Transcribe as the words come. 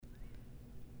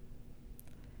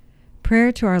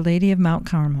Prayer to Our Lady of Mount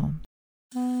Carmel.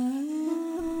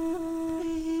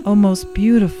 O most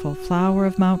beautiful flower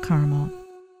of Mount Carmel,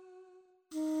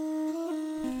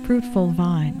 fruitful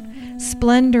vine,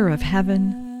 splendor of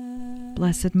heaven,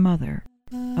 blessed Mother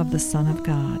of the Son of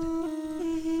God,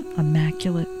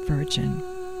 Immaculate Virgin,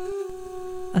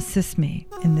 assist me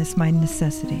in this my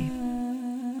necessity.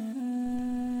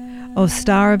 O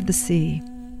Star of the Sea,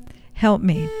 help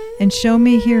me and show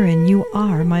me herein you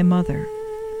are my mother.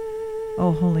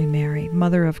 O Holy Mary,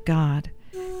 Mother of God,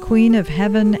 Queen of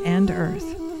heaven and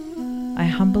earth, I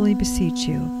humbly beseech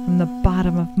you from the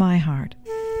bottom of my heart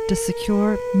to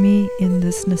secure me in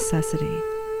this necessity.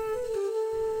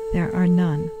 There are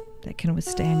none that can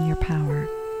withstand your power.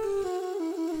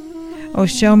 O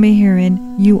show me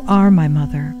herein you are my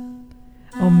mother.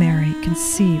 O Mary,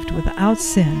 conceived without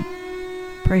sin,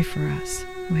 pray for us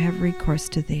who have recourse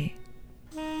to thee.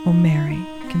 O Mary,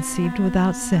 conceived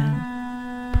without sin,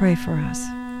 pray for us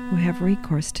who have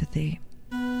recourse to thee.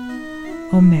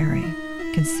 O Mary,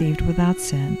 conceived without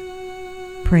sin,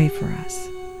 pray for us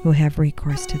who have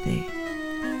recourse to thee.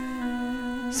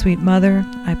 Sweet Mother,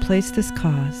 I place this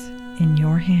cause in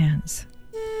your hands.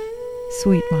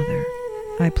 Sweet Mother,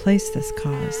 I place this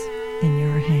cause in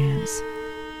your hands.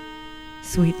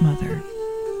 Sweet Mother,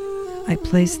 I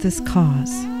place this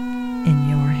cause in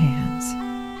your hands.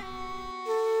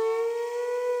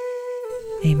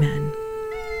 Amen.